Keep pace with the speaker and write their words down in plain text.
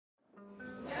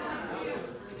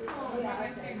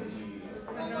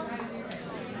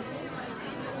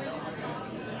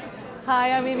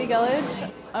Hi, I'm Amy Gillage.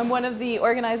 I'm one of the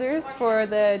organizers for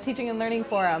the Teaching and Learning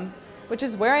Forum, which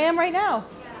is where I am right now.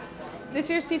 This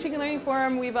year's Teaching and Learning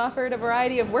Forum, we've offered a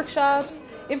variety of workshops,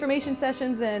 information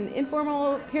sessions, and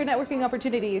informal peer networking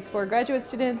opportunities for graduate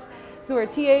students who are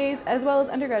TAs as well as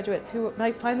undergraduates who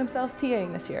might find themselves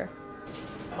TAing this year.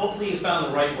 Hopefully you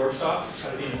found the right workshop,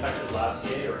 how to be an effective lab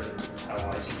TA, or how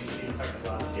ICT should be an effective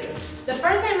lab TA. The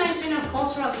first dimension of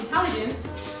cultural intelligence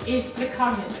is the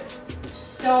cognitive.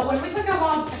 So when we talk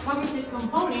about a cognitive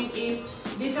component, is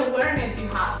this awareness you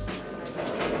have.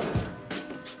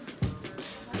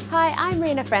 Hi, I'm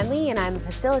Raina Friendly and I'm a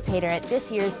facilitator at this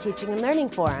year's Teaching and Learning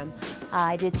Forum.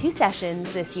 I did 2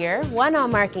 sessions this year, one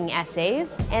on marking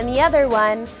essays and the other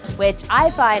one, which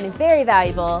I find very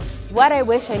valuable, what I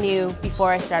wish I knew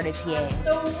before I started TAing.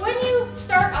 So when you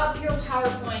start up your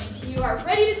PowerPoint, you are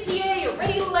ready to TA, you're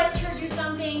ready to lecture, do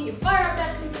something, you fire up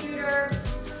that computer.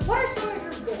 What are some of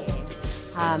your goals?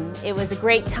 It was a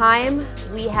great time.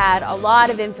 We had a lot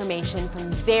of information from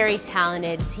very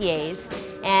talented TAs,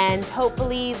 and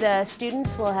hopefully the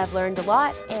students will have learned a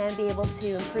lot and be able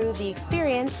to improve the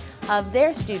experience of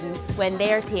their students when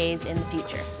they are TAs in the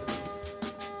future.